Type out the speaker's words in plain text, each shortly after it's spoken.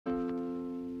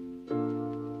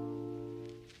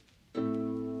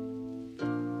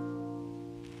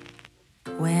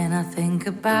When I think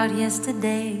about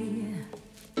yesterday,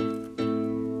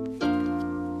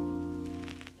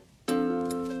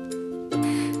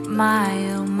 my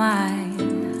oh my,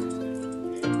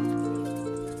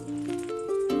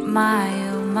 my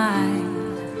oh my,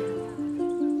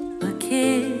 a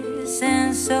kiss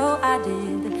and so I did.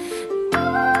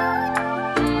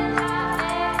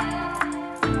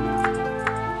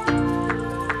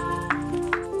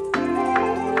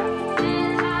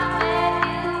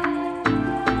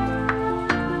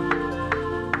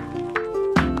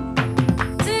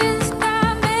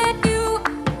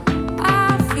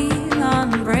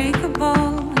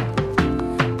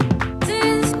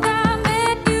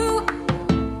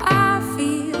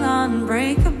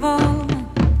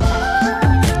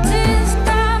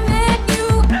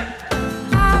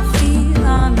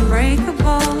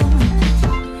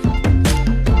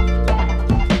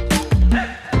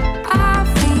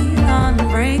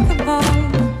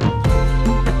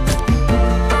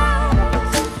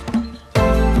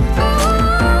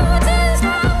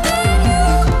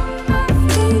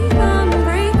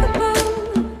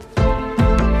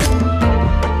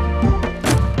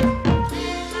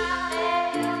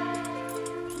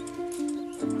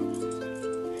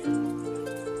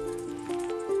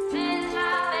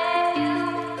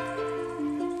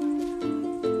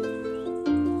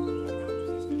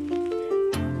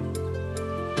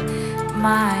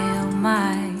 My oh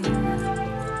my,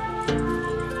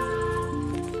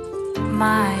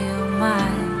 my oh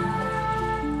my,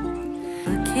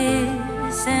 a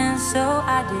kiss and so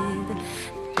I did.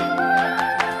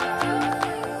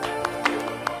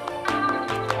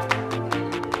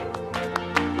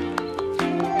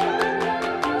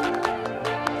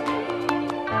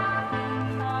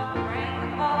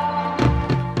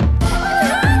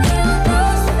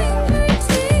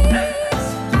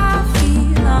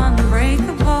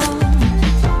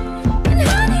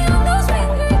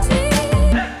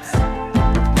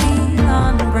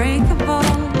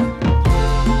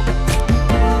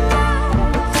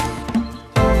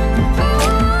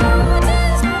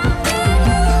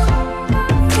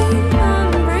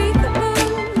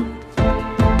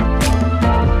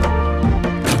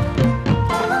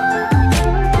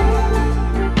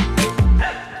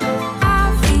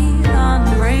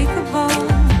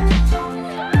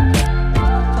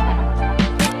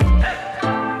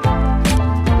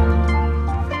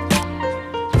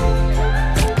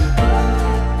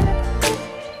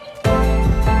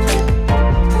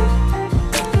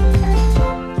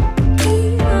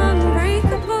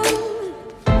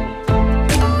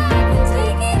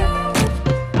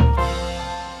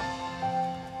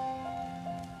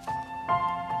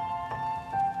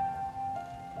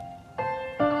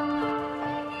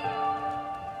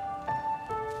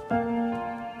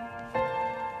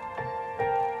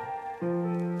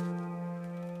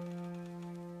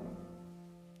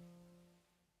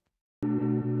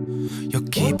 You're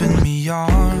keeping me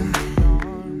on.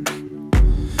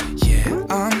 Yeah,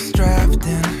 I'm strapped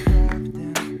in,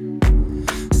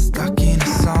 stuck in a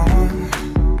song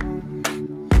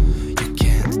you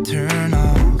can't turn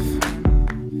off.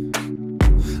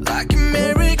 Like a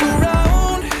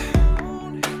merry-go-round,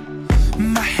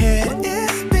 my head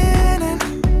is spinning.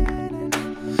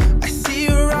 I see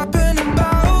you up and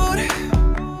about.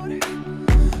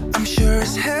 I'm sure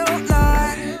as hell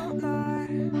not.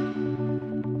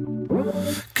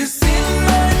 'Cause in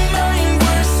my mind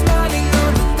we're smiling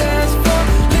on the dance floor,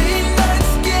 late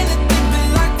nights getting deep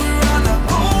like we're on our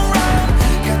own run.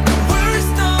 Got the words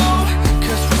though,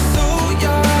 'cause we're so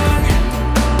young.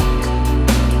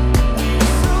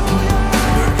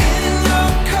 We're in your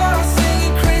car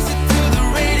singing crazy to the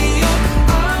radio.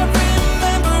 I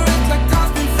remember it like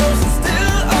time's been frozen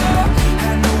still. Oh,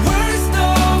 had no words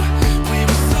though, we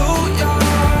were so young.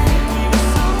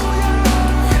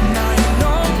 Now you're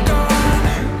long gone,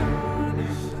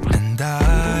 and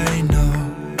I know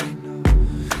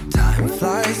time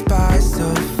flies by so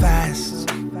fast.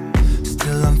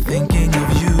 Still I'm thinking of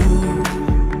you.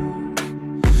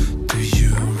 Do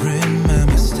you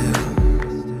remember still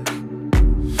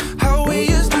how we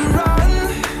used to run?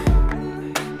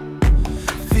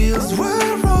 Fields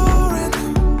were roaring.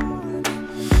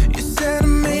 You said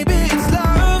maybe it's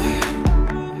love.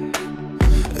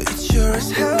 It sure as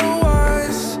hell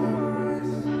was.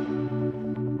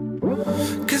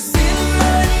 'Cause in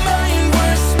my mind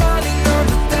we're smiling on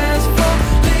the dance floor,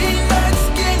 late nights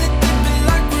getting deep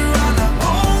like we're on our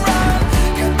own run.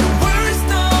 Got the words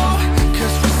though,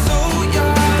 'cause we're so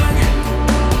young.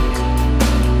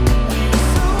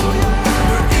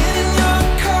 We're in your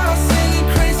car singing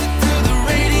crazy to the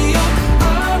radio.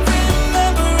 I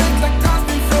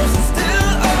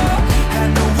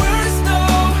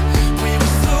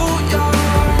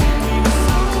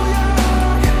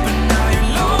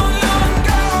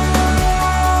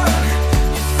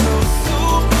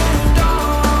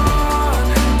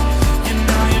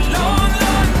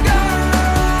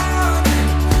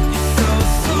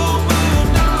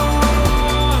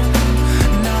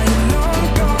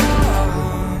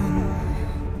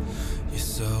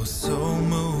so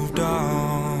moved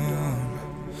on,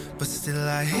 but still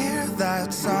I hear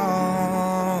that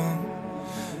song.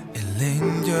 It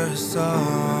lingers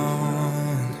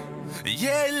on.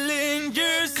 Yeah, it